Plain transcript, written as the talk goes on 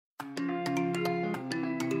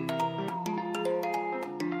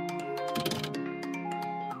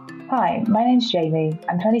Hi, my name's Jamie.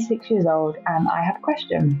 I'm 26 years old and I have a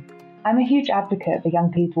question. I'm a huge advocate for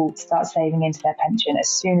young people to start saving into their pension as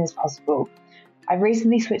soon as possible. I've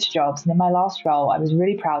recently switched jobs and in my last role I was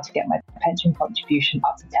really proud to get my pension contribution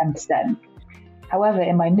up to 10%. However,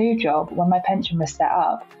 in my new job, when my pension was set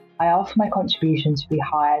up, I asked for my contribution to be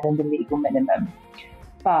higher than the legal minimum.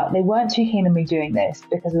 But they weren't too keen on me doing this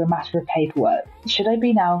because of a matter of paperwork. Should I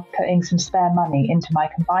be now putting some spare money into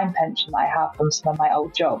my combined pension that I have from some of my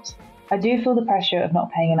old jobs? I do feel the pressure of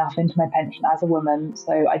not paying enough into my pension as a woman,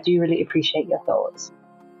 so I do really appreciate your thoughts.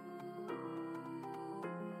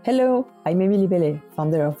 Hello, I'm Emily Bellet,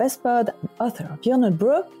 founder of Vestpod and author of You're Not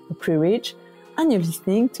Broke, You're Pre-Rich, and you're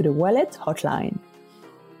listening to the Wallet Hotline.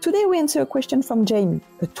 Today we answer a question from Jamie,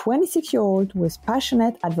 a 26-year-old who is a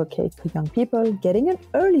passionate advocate for young people getting an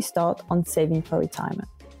early start on saving for retirement.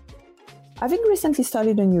 Having recently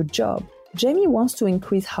started a new job, Jamie wants to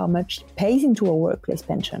increase how much she pays into a workplace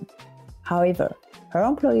pension. However, her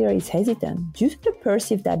employer is hesitant due to the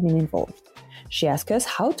perceived admin involved. She asks us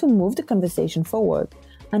how to move the conversation forward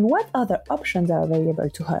and what other options are available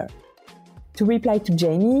to her. To reply to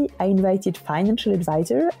Jamie, I invited financial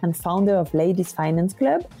advisor and founder of Ladies Finance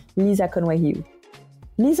Club, Lisa Conway-Hughes.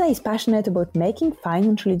 Lisa is passionate about making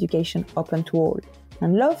financial education open to all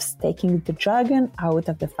and loves taking the jargon out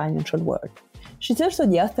of the financial world. She's also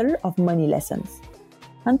the author of Money Lessons.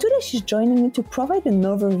 And today she's joining me to provide an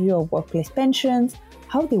overview of workplace pensions,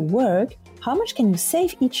 how they work, how much can you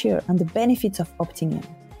save each year, and the benefits of opting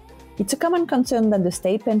in. It's a common concern that the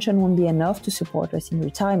state pension won't be enough to support us in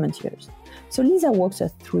retirement years. So Lisa walks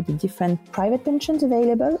us through the different private pensions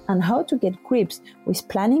available and how to get grips with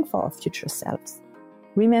planning for our future selves.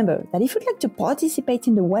 Remember that if you'd like to participate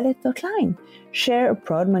in the Wallet Hotline, share a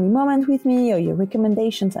proud money moment with me or your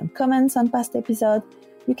recommendations and comments on past episodes,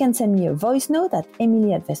 you can send me a voice note at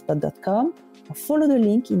emily@vestpod.com or follow the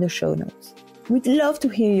link in the show notes. We'd love to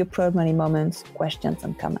hear your proud money moments, questions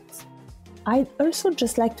and comments. I'd also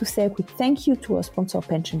just like to say a quick thank you to our sponsor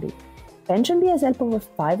PensionBee. PensionBee has helped over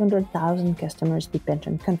 500,000 customers be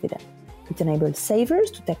pension confident. It enables savers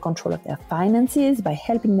to take control of their finances by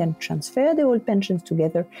helping them transfer their old pensions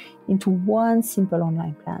together into one simple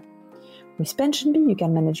online plan. With PensionBee, you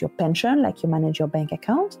can manage your pension like you manage your bank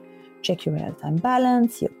account, check your real-time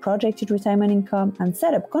balance, your projected retirement income, and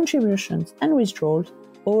set up contributions and withdrawals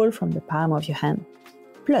all from the palm of your hand.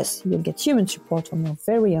 Plus, you'll get human support from your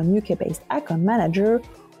very own UK-based account manager,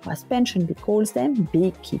 or as PensionBee calls them,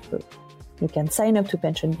 Beekeeper. You can sign up to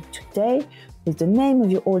PensionBee today with the name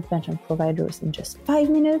of your old pension providers in just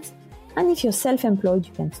 5 minutes, and if you're self-employed,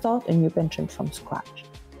 you can start a new pension from scratch.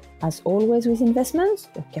 As always with investments,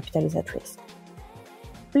 your capital is at risk.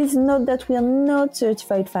 Please note that we are not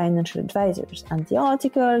certified financial advisors, and the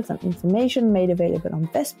articles and information made available on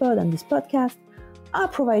Vestpod and this podcast are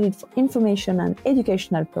provided for information and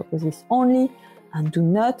educational purposes only and do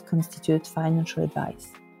not constitute financial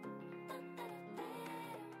advice.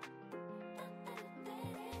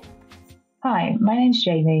 Hi, my name's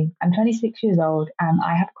Jamie. I'm 26 years old and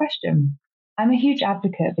I have a question. I'm a huge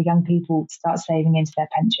advocate for young people to start saving into their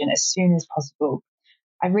pension as soon as possible.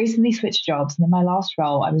 I've recently switched jobs and in my last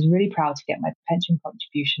role I was really proud to get my pension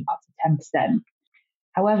contribution up to 10%.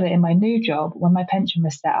 However, in my new job, when my pension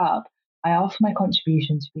was set up, I asked for my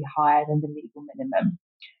contribution to be higher than the legal minimum.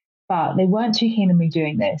 But they weren't too keen on me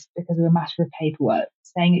doing this because of a matter of paperwork,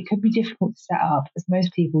 saying it could be difficult to set up as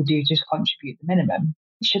most people do just contribute the minimum.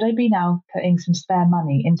 Should I be now putting some spare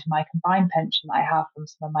money into my combined pension that I have from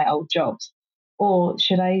some of my old jobs? Or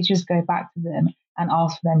should I just go back to them and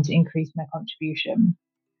ask for them to increase my contribution?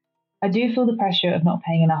 I do feel the pressure of not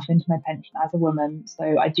paying enough into my pension as a woman,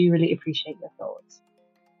 so I do really appreciate your thoughts.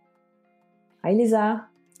 Hi Lisa.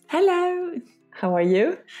 Hello. How are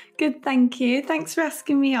you? Good, thank you. Thanks for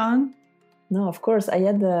asking me on. No, of course. I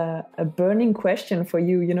had a burning question for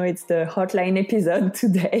you. You know, it's the hotline episode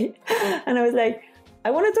today. And I was like,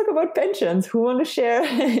 I want to talk about pensions. Who want to share?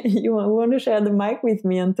 You want to share the mic with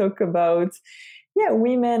me and talk about,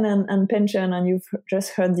 women and pension. And you've just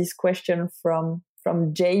heard this question from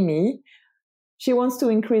Jamie. She wants to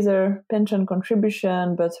increase her pension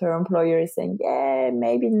contribution, but her employer is saying,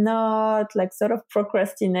 maybe not, like sort of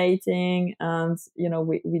procrastinating. And,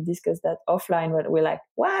 we discussed that offline, but we're like,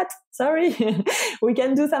 what? Sorry, we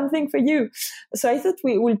can do something for you. So I thought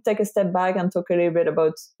we will take a step back and talk a little bit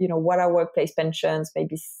about, what are workplace pensions,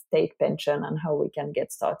 maybe state pension, and how we can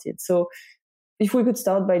get started. So if we could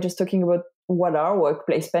start by just talking about what are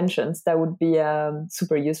workplace pensions, that would be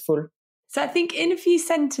super useful. So I think in a few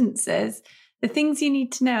sentences, the things you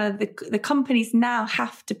need to know are the companies now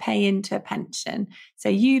have to pay into a pension. So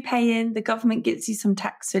you pay in, the government gives you some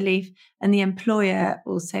tax relief, and the employer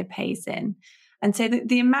also pays in. And so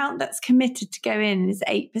the amount that's committed to go in is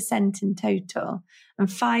 8% in total, and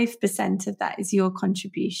 5% of that is your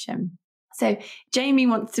contribution. So Jamie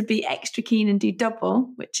wants to be extra keen and do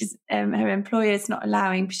double, which is her employer is not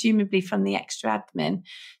allowing, presumably from the extra admin.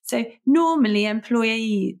 So normally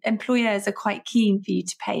employers are quite keen for you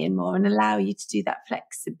to pay in more and allow you to do that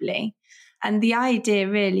flexibly. And the idea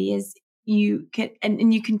really is you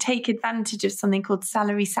can take advantage of something called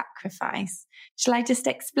salary sacrifice. Shall I just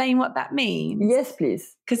explain what that means? Yes,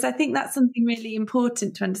 please. Because I think that's something really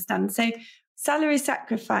important to understand. So salary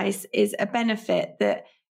sacrifice is a benefit that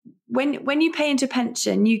when you pay into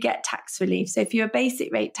pension, you get tax relief. So if you're a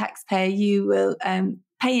basic rate taxpayer, you will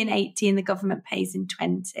pay in 80 and the government pays in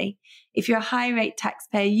 20. If you're a high rate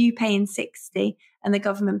taxpayer, you pay in 60 and the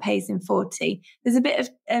government pays in 40. There's a bit of,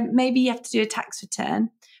 maybe you have to do a tax return,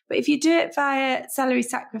 but if you do it via salary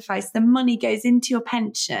sacrifice, the money goes into your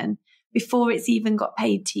pension before it's even got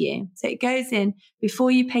paid to you. So it goes in before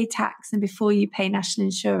you pay tax and before you pay national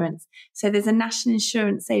insurance. So there's a national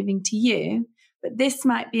insurance saving to you. But this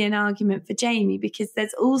might be an argument for Jamie because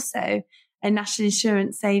there's also a national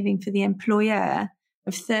insurance saving for the employer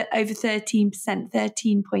of over 13%,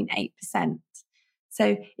 13.8%.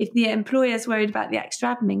 So if the employer is worried about the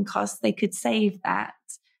extra admin costs, they could save that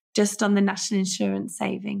just on the national insurance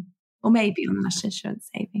saving, or maybe on the national insurance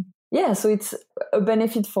saving. Yeah, so it's a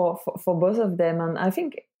benefit for both of them. And I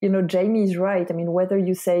think, Jamie is right. I mean, whether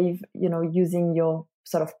you save, using your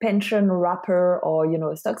sort of pension wrapper or,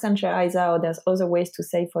 a stocks and share ISA, or there's other ways to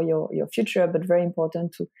save for your future, but very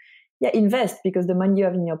important to invest, because the money you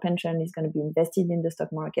have in your pension is going to be invested in the stock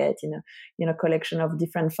market, in a collection of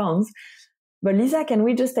different funds. But Lisa, can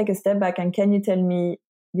we just take a step back and can you tell me,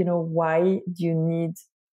 why do you need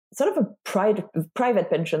sort of a private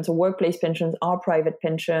pensions, or workplace pensions are private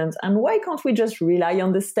pensions, and why can't we just rely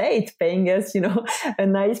on the state paying us, a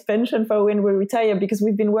nice pension for when we retire, because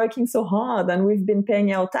we've been working so hard and we've been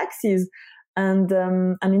paying our taxes, and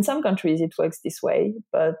in some countries it works this way,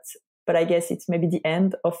 but I guess it's maybe the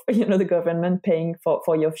end of the government paying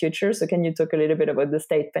for your future. So can you talk a little bit about the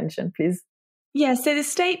state pension, please? Yeah, so the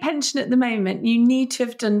state pension at the moment, you need to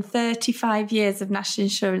have done 35 years of national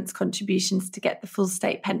insurance contributions to get the full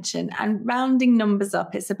state pension. And rounding numbers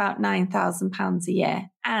up, it's about £9,000 a year.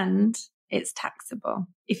 And it's taxable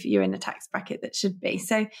if you're in a tax bracket that should be.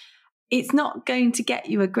 So it's not going to get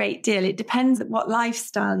you a great deal. It depends on what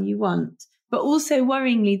lifestyle you want. But also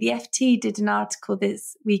worryingly, the FT did an article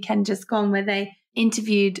this weekend just gone where they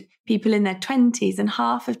interviewed people in their 20s, and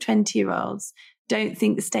half of 20-year-olds don't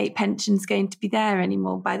think the state pension is going to be there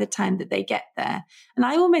anymore by the time that they get there. And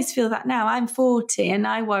I almost feel that now. I'm 40 and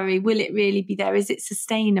I worry, will it really be there? Is it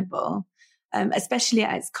sustainable? Especially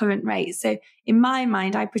at its current rate. So in my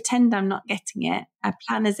mind, I pretend I'm not getting it. I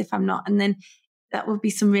plan as if I'm not. And then that will be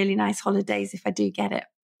some really nice holidays if I do get it.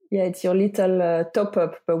 Yeah, it's your little top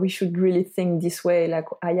up, but we should really think this way. Like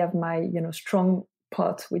I have my, strong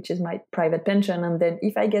pot, which is my private pension. And then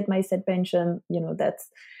if I get my state pension,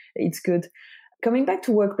 it's good. Coming back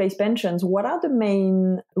to workplace pensions, what are the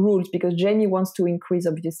main rules? Because Jamie wants to increase,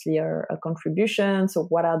 obviously, her contribution. So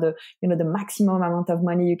what are the, the maximum amount of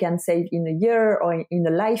money you can save in a year or in a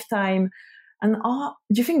lifetime? And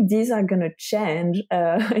do you think these are going to change,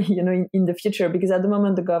 in the future? Because at the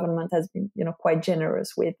moment, the government has been, quite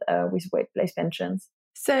generous with workplace pensions.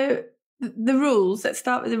 So the rules, let's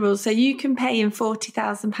start with the rules. So you can pay in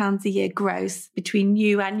 £40,000 a year gross between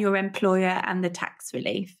you and your employer and the tax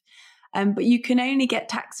relief. But you can only get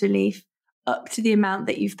tax relief up to the amount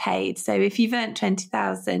that you've paid. So if you've earned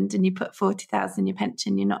 20,000 and you put 40,000 in your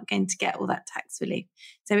pension, you're not going to get all that tax relief.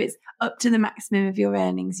 So it's up to the maximum of your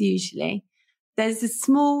earnings usually. There's a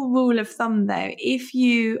small rule of thumb though. If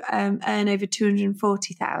you earn over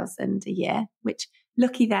 240,000 a year, which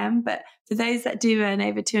lucky them, but for those that do earn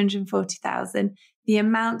over 240,000, the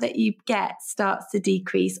amount that you get starts to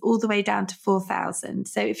decrease all the way down to 4,000.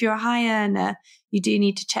 So if you're a high earner, you do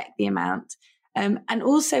need to check the amount. And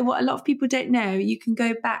also what a lot of people don't know, you can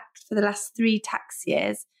go back for the last 3 tax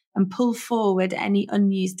years and pull forward any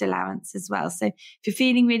unused allowance as well. So if you're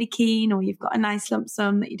feeling really keen, or you've got a nice lump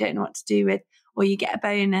sum that you don't know what to do with, or you get a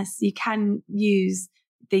bonus, you can use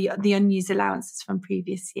the unused allowances from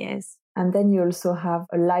previous years. And then you also have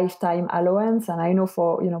a lifetime allowance. And I know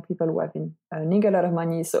for, people who have been earning a lot of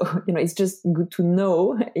money. So, it's just good to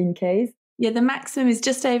know in case. Yeah, the maximum is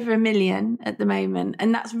just over $1 million at the moment.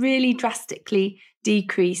 And that's really drastically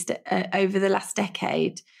decreased over the last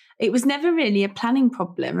decade. It was never really a planning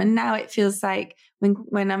problem. And now it feels like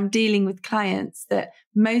when I'm dealing with clients, that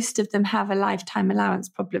most of them have a lifetime allowance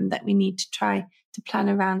problem that we need to try to plan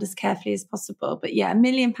around as carefully as possible. But yeah, £1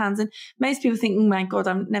 million. And most people think, oh my God,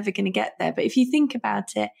 I'm never going to get there. But if you think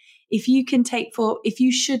about it, if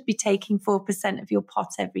you should be taking 4% of your pot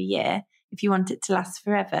every year, if you want it to last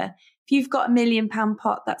forever, if you've got £1 million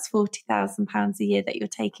pot, that's £40,000 a year that you're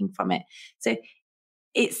taking from it. So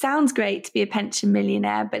it sounds great to be a pension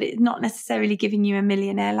millionaire, but it's not necessarily giving you a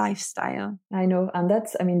millionaire lifestyle. I know. And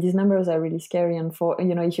these numbers are really scary. And for,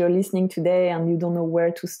 if you're listening today and you don't know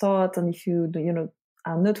where to start, and if you,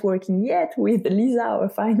 are not working yet with Lisa, our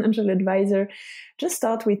financial advisor, just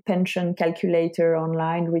start with pension calculator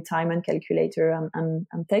online, retirement calculator, and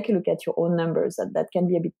take a look at your own numbers. That can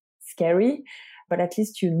be a bit scary, but at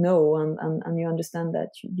least you know and you understand that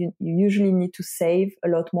you usually need to save a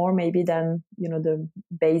lot more maybe than, the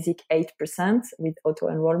basic 8% with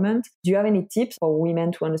auto-enrollment. Do you have any tips for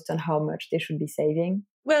women to understand how much they should be saving?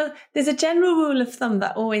 Well, there's a general rule of thumb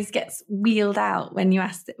that always gets wheeled out when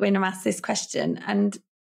I'm asked this question. And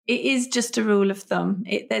it is just a rule of thumb.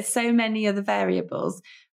 There's so many other variables,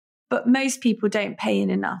 but most people don't pay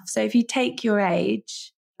in enough. So if you take your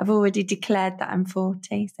age, I've already declared that I'm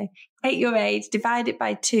 40. So take your age, divide it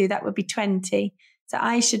by 2, that would be 20. So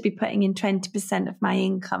I should be putting in 20% of my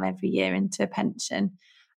income every year into a pension.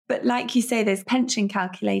 But like you say, those pension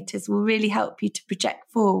calculators will really help you to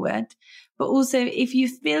project forward. But also, if you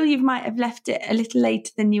feel you might have left it a little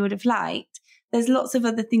later than you would have liked, there's lots of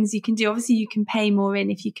other things you can do. Obviously, you can pay more in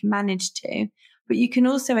if you can manage to, but you can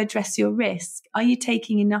also address your risk. Are you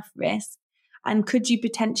taking enough risk? And could you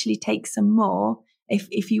potentially take some more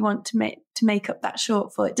if you want to make up that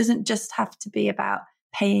shortfall? It doesn't just have to be about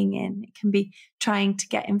paying in. It can be trying to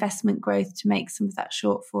get investment growth to make some of that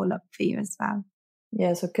shortfall up for you as well.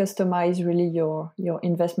 Yeah, so customize really your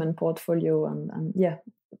investment portfolio and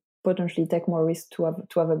potentially take more risk to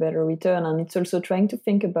have a better return. And it's also trying to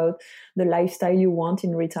think about the lifestyle you want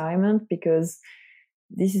in retirement, because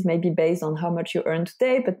this is maybe based on how much you earn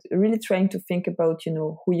today, but really trying to think about,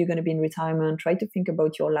 who you're going to be in retirement. Try to think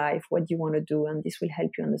about your life, what you want to do, and this will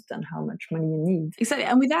help you understand how much money you need. Exactly.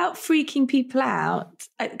 And without freaking people out,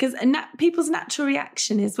 because people's natural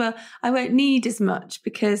reaction is, well, I won't need as much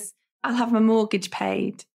because I'll have my mortgage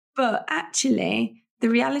paid. But actually, the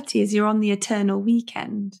reality is you're on the eternal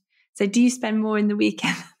weekend. So do you spend more in the week?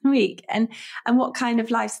 And what kind of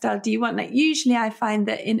lifestyle do you want? Like usually I find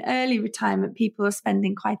that in early retirement, people are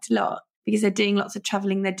spending quite a lot because they're doing lots of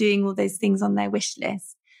traveling. They're doing all those things on their wish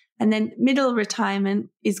list. And then middle retirement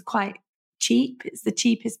is quite cheap. It's the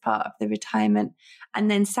cheapest part of the retirement. And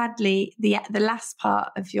then sadly, the last part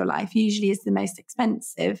of your life usually is the most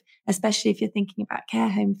expensive, especially if you're thinking about care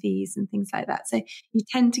home fees and things like that. So you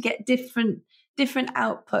tend to get different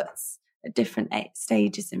outputs at different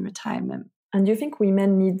stages in retirement. And do you think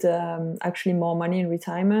women need actually more money in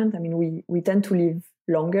retirement? I mean, we tend to live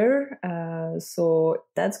longer, so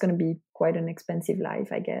that's going to be quite an expensive life,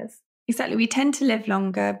 I guess. Exactly. We tend to live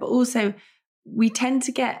longer, but also we tend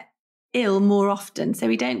to get ill more often. So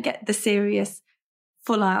we don't get the serious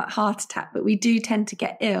full-out heart attack, but we do tend to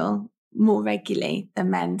get ill more regularly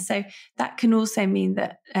than men. So that can also mean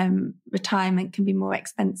that retirement can be more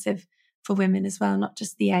expensive for women as well, not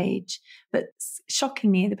just the age. But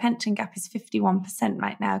shockingly, the pension gap is 51%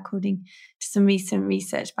 right now, according to some recent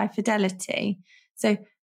research by Fidelity. So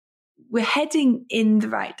we're heading in the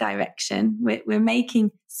right direction. We're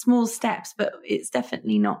making small steps, but it's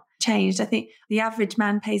definitely not changed. I think the average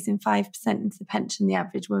man pays in 5% into the pension, the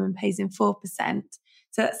average woman pays in 4%.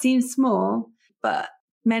 So that seems small, but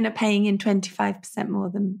men are paying in 25%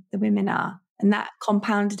 more than the women are. And that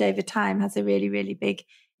compounded over time has a really, really big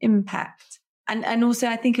impact. And also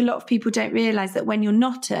I think a lot of people don't realize that when you're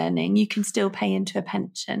not earning, you can still pay into a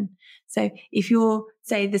pension. So if you're,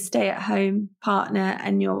 say, the stay-at-home partner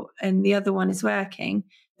and the other one is working,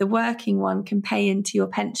 the working one can pay into your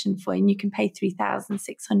pension for you, and you can pay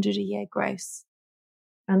 $3,600 a year gross.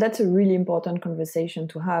 And that's a really important conversation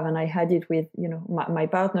to have. And I had it with, my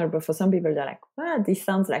partner, but for some people, they're like, wow, this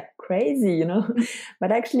sounds like crazy,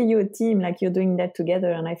 but actually you're a team, like you're doing that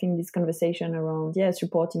together. And I think this conversation around,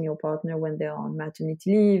 supporting your partner when they're on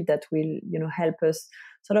maternity leave, that will, help us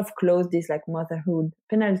sort of close this like motherhood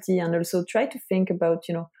penalty, and also try to think about,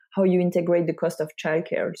 how you integrate the cost of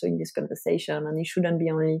childcare also in this conversation. And it shouldn't be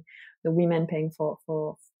only the women paying for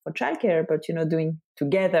childcare, but doing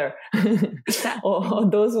together. or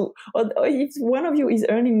those or if one of you is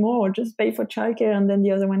earning more, just pay for childcare, and then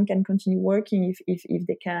the other one can continue working if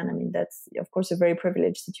they can. I mean, that's of course a very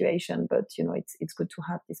privileged situation, but it's good to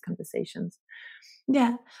have these conversations.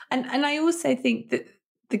 Yeah, and I also think that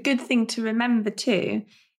the good thing to remember too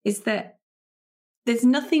is that there's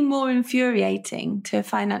nothing more infuriating to a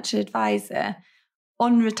financial advisor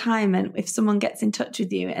on retirement if someone gets in touch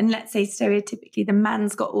with you and let's say stereotypically the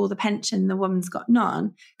man's got all the pension, the woman's got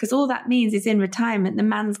none, because all that means is in retirement the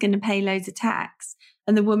man's going to pay loads of tax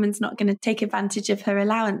and the woman's not going to take advantage of her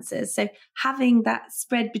allowances. So having that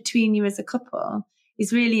spread between you as a couple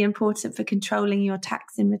is really important for controlling your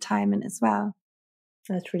tax in retirement as well.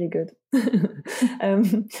 That's really good.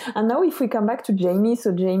 And now if we come back to Jamie,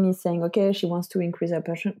 so Jamie is saying, okay, she wants to increase her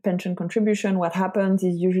pension contribution. What happens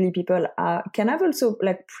is usually people can have also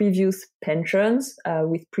like previous pensions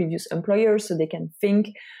with previous employers, so they can think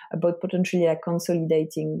about potentially like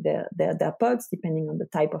consolidating their pots, depending on the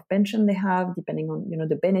type of pension they have, depending on,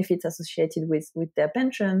 the benefits associated with their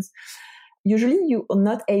pensions. Usually you are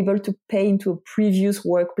not able to pay into a previous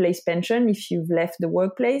workplace pension if you've left the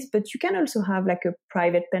workplace, but you can also have like a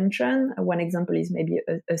private pension. One example is maybe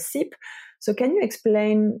a SIP. So can you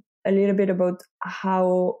explain a little bit about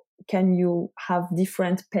how can you have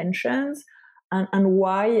different pensions and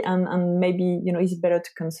why, and maybe, is it better to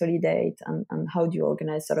consolidate and how do you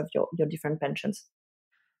organize sort of your different pensions?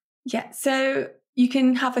 Yeah, so you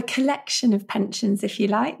can have a collection of pensions if you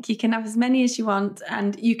like. You can have as many as you want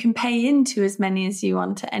and you can pay into as many as you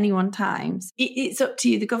want at any one time. It's up to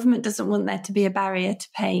you. The government doesn't want there to be a barrier to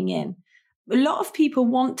paying in. A lot of people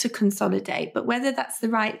want to consolidate, but whether that's the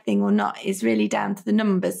right thing or not is really down to the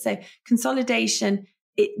numbers. So consolidation,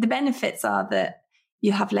 the benefits are that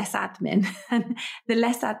you have less admin and the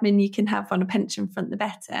less admin you can have on a pension front, the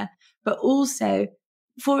better. But also,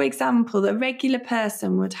 for example, a regular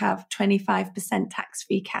person would have 25%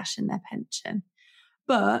 tax-free cash in their pension.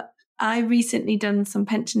 But I recently done some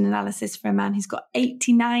pension analysis for a man who's got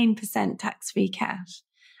 89% tax-free cash.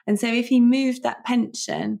 And so if he moved that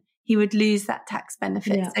pension, he would lose that tax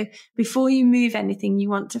benefit. Yeah. So before you move anything, you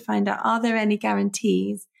want to find out, are there any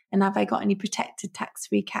guarantees? And have I got any protected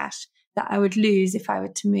tax-free cash that I would lose if I were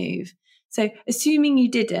to move? So assuming you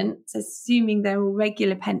didn't, so assuming they're all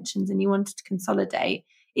regular pensions and you wanted to consolidate,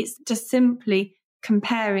 it's just simply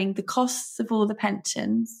comparing the costs of all the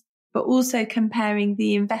pensions, but also comparing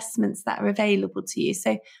the investments that are available to you.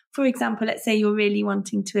 So for example, let's say you're really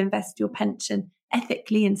wanting to invest your pension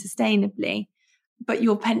ethically and sustainably, but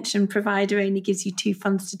your pension provider only gives you 2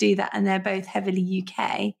 funds to do that and they're both heavily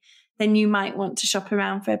UK, then you might want to shop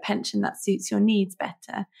around for a pension that suits your needs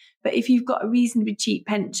better. But if you've got a reasonably cheap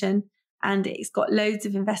pension and it's got loads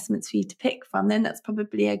of investments for you to pick from, then that's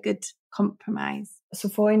probably a good compromise. So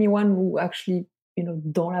for anyone who actually,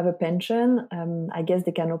 don't have a pension, I guess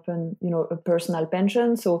they can open, a personal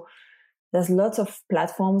pension. So there's lots of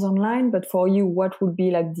platforms online, but for you, what would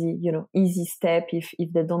be like the, easy step if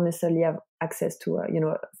they don't necessarily have access to,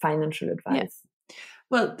 financial advice? Yeah.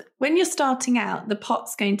 Well, when you're starting out, the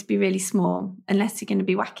pot's going to be really small unless you're going to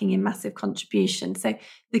be whacking in massive contributions. So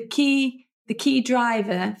the key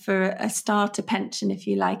driver for a starter pension, if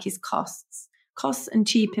you like, is costs and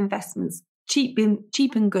cheap investments, cheap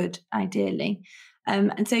and good, ideally.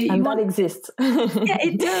 And so that exists. Yeah,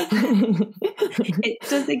 it does. It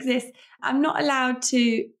does exist. I'm not allowed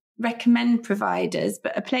to recommend providers,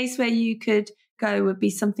 but a place where you could go would be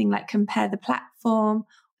something like Compare the Platform,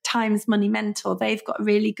 Times Money Mentor. They've got a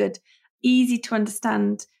really good, easy to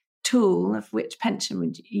understand tool of which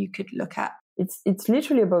pension you could look at. It's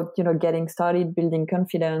literally about, getting started, building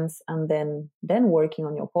confidence, and then working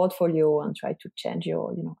on your portfolio and try to change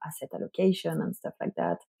your, asset allocation and stuff like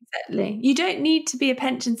that. Exactly. You don't need to be a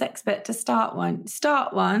pensions expert to start one.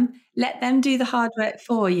 Start one, let them do the hard work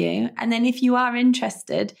for you. And then if you are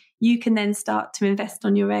interested, you can then start to invest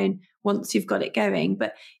on your own once you've got it going.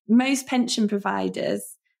 But most pension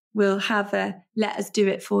providers will have a let us do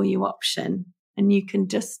it for you option. And you can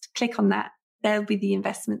just click on that. They'll be the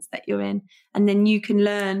investments that you're in. And then you can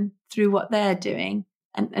learn through what they're doing.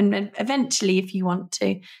 And eventually, if you want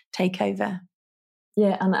to, take over.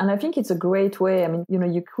 Yeah, and I think it's a great way. I mean,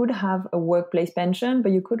 you could have a workplace pension,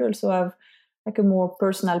 but you could also have like a more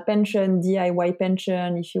personal pension, DIY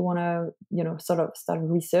pension, if you want to, sort of start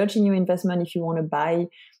researching your investment, if you want to buy,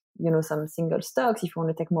 some single stocks, if you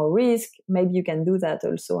want to take more risk, maybe you can do that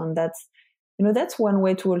also. And that's one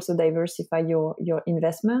way to also diversify your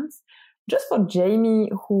investments. Just for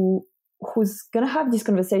Jamie, who's going to have this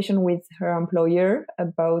conversation with her employer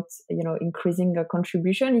about, increasing her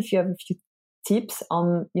contribution, if you have a few tips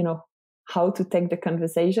on, how to take the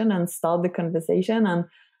conversation and start the conversation and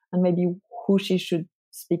maybe who she should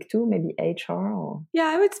speak to, maybe HR or...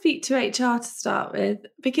 Yeah, I would speak to HR to start with,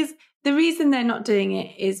 because the reason they're not doing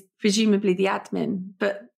it is presumably the admin,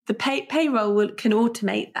 but the payroll can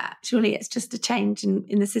automate that. Surely it's just a change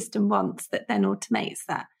in the system once that then automates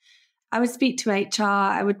that. I would speak to HR.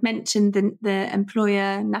 I would mention the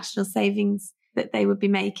employer national savings that they would be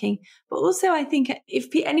making. But also, I think if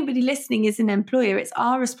anybody listening is an employer, it's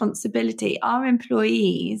our responsibility. Our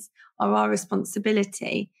employees are our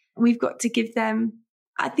responsibility. We've got to give them,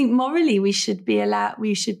 I think morally, we should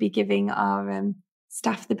be giving our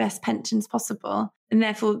staff the best pensions possible and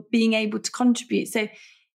therefore being able to contribute. So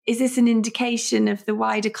is this an indication of the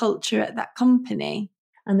wider culture at that company?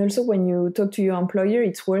 And also when you talk to your employer,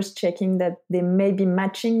 it's worth checking that they may be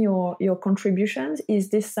matching your contributions. Is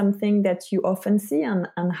this something that you often see, and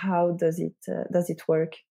how does it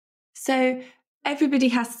work? So everybody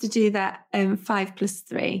has to do that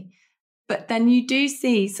 5+3. But then you do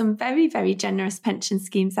see some very, very generous pension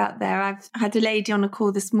schemes out there. I've had a lady on a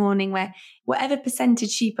call this morning where whatever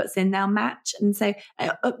percentage she puts in, they'll match. And so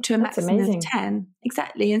up to a maximum of 10.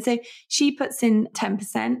 Exactly. And so she puts in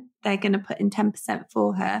 10%. They're going to put in 10%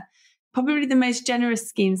 for her. Probably the most generous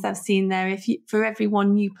schemes I've seen there, for every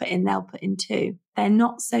one you put in, they'll put in 2. They're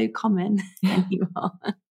not so common anymore.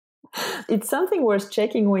 It's something worth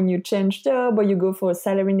checking when you change job or you go for a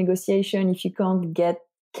salary negotiation. If you can't get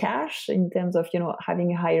cash in terms of,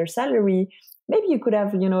 having a higher salary, maybe you could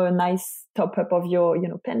have, a nice top up of your,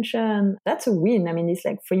 pension. That's a win. I mean, it's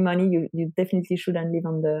like free money. You definitely shouldn't leave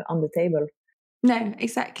on the table. No,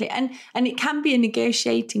 exactly. And it can be a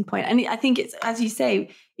negotiating point. And I think it's, as you say,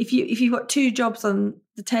 if you've got 2 jobs on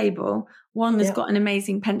the table, one has got an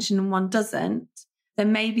amazing pension and one doesn't,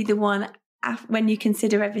 then maybe the one, when you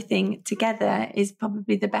consider everything together, is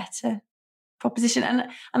probably the better proposition.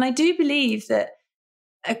 And I do believe that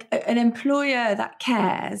an employer that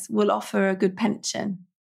cares will offer a good pension.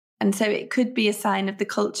 And so it could be a sign of the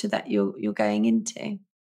culture that you're going into.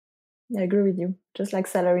 I agree with you. Just like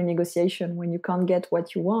salary negotiation, when you can't get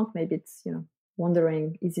what you want, maybe it's,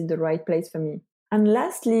 wondering, is it the right place for me? And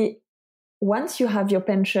lastly, once you have your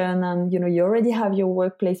pension and, you already have your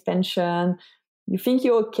workplace pension, you think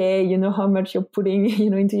you're okay, you know how much you're putting,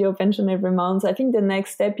 into your pension every month. I think the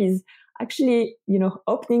next step is actually,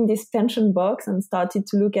 opening this pension box and started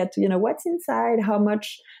to look at, what's inside, how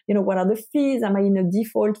much, what are the fees? Am I in a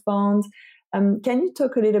default fund? Can you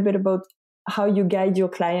talk a little bit about how you guide your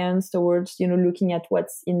clients towards, looking at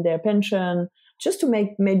what's in their pension, just to make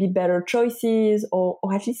maybe better choices or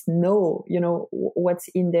at least know, what's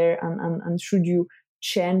in there and should you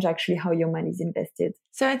change actually how your money is invested?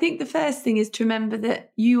 So I think the first thing is to remember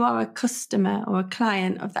that you are a customer or a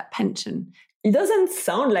client of that pension. It doesn't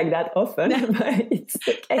sound like that often, but it's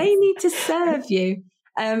the case. They need to serve you.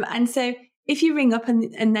 And so if you ring up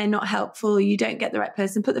and they're not helpful, you don't get the right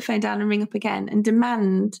person, put the phone down and ring up again and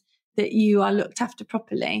demand that you are looked after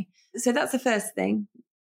properly. So that's the first thing.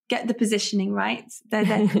 Get the positioning right. They're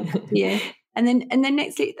there for you. And then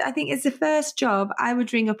next, I think it's the first job I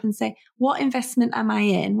would ring up and say, what investment am I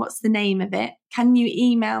in? What's the name of it? Can you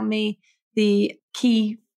email me the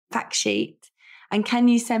key fact sheet? And can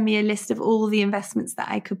you send me a list of all the investments that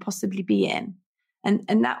I could possibly be in?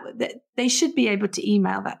 And that they should be able to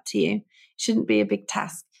email that to you. It shouldn't be a big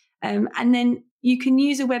task. And then you can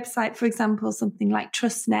use a website, for example, something like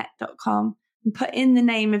trustnet.com, and put in the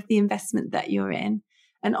name of the investment that you're in.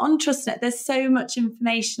 And on Trustnet, there's so much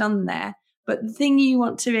information on there. But the thing you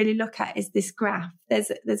want to really look at is this graph. There's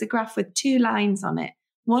a graph with 2 lines on it.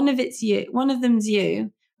 One of them's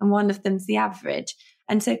you, and one of them's the average.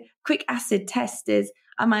 And so quick acid test is,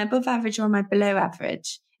 am I above average or am I below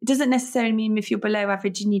average? It doesn't necessarily mean if you're below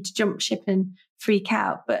average, you need to jump ship and freak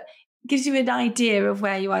out, but it gives you an idea of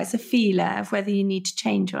where you are. It's a feeler of whether you need to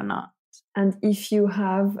change or not. And if you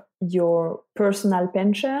have your personal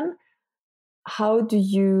pension, how do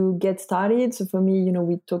you get started? So for me,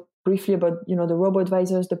 we talked briefly about, the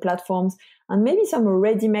robo-advisors, the platforms, and maybe some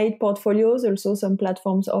ready-made portfolios. Also, some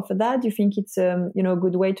platforms offer that. Do you think it's, a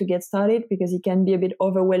good way to get started? Because it can be a bit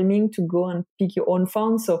overwhelming to go and pick your own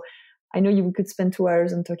fund. So I know you could spend 2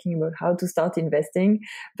 hours on talking about how to start investing,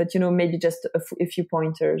 but, maybe just a few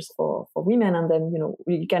pointers for women. And then,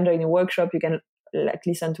 you can join a workshop, you can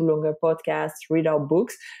listen to longer podcasts, read our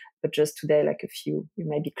books, but just today, a few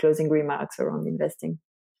maybe closing remarks around investing.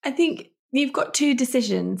 I think you've got 2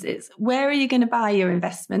 decisions. It's where are you going to buy your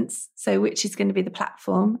investments? So which is going to be the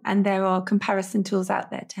platform? And there are comparison tools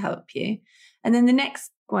out there to help you. And then the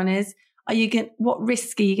next one is, what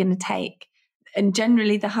risk are you going to take? And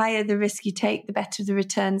generally, the higher the risk you take, the better the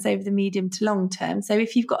returns over the medium to long term. So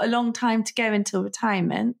if you've got a long time to go until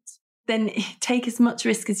retirement, then take as much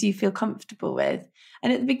risk as you feel comfortable with.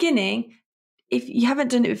 And at the beginning, if you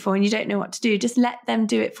haven't done it before and you don't know what to do, just let them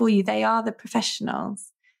do it for you. They are the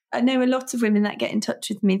professionals. I know a lot of women that get in touch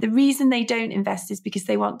with me. The reason they don't invest is because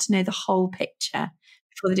they want to know the whole picture,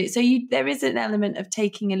 before they do it. So there is an element of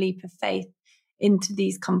taking a leap of faith into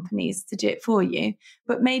these companies to do it for you.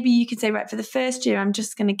 But maybe you could say, right, for the first year, I'm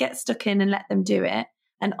just going to get stuck in and let them do it.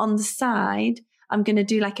 And on the side, I'm going to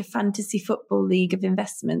do like a fantasy football league of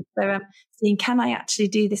investments where I'm seeing, can I actually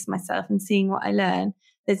do this myself, and seeing what I learn.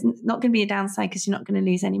 There's not going to be a downside because you're not going to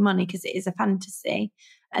lose any money because it is a fantasy.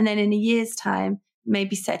 And then in a year's time,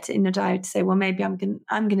 maybe set it in a diary to say, well, maybe I'm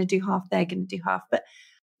going to do half, they're going to do half. But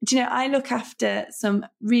I look after some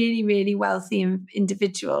really, really wealthy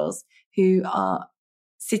individuals who are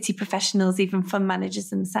city professionals, even fund managers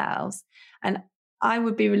themselves. And I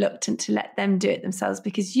would be reluctant to let them do it themselves,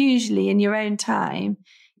 because usually in your own time,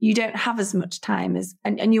 you don't have as much time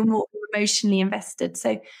and you're more emotionally invested.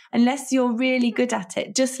 So unless you're really good at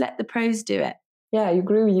it, just let the pros do it. Yeah, I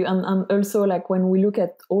agree with you. And also, like, when we look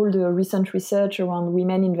at all the recent research around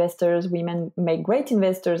women investors, women make great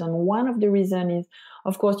investors. And one of the reasons is,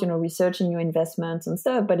 of course, researching your investments and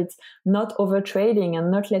stuff, but it's not over trading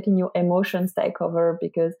and not letting your emotions take over,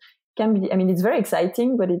 because it's very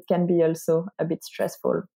exciting, but it can be also a bit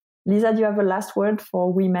stressful. Lisa, do you have a last word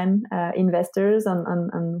for women investors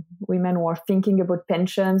and women who are thinking about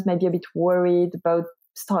pensions, maybe a bit worried about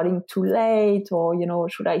starting too late, or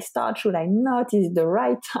should I start, should I not, is it the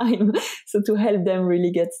right time? So to help them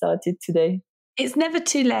really get started today. It's never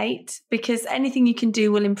too late, because anything you can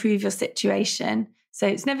do will improve your situation. So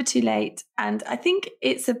it's never too late. And I think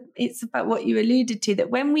it's about what you alluded to, that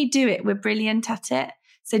when we do it, we're brilliant at it.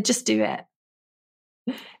 So just do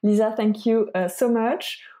it. Lisa, thank you so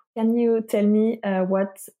much. Can you tell me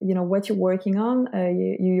what you're working on?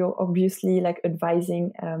 You're obviously like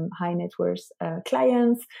advising high net worth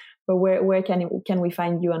clients, but where can we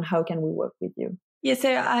find you, and how can we work with you? Yeah,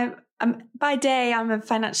 so I'm by day, I'm a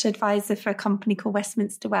financial advisor for a company called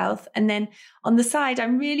Westminster Wealth, and then on the side,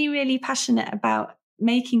 I'm really, really passionate about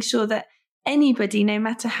making sure that anybody, no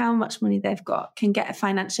matter how much money they've got, can get a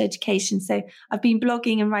financial education. So I've been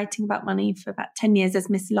blogging and writing about money for about 10 years as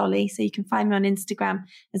Miss Lolly. So you can find me on Instagram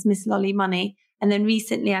as Miss Lolly Money. And then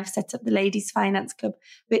recently I've set up the Ladies Finance Club,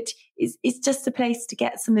 which is just a place to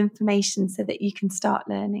get some information so that you can start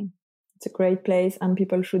learning. It's a great place, and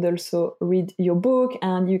people should also read your book,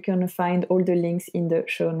 and you can find all the links in the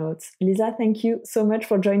show notes. Lisa, thank you so much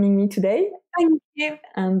for joining me today. Thank you.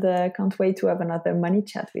 And can't wait to have another money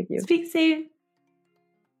chat with you. Speak soon.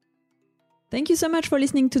 Thank you so much for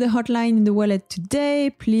listening to the Hotline in the Wallet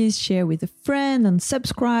today. Please share with a friend and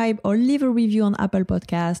subscribe, or leave a review on Apple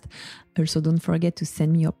Podcast. Also, don't forget to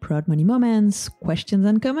send me your proud money moments, questions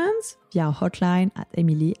and comments via our hotline at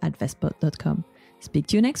emily@vestpod.com. Speak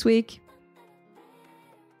to you next week.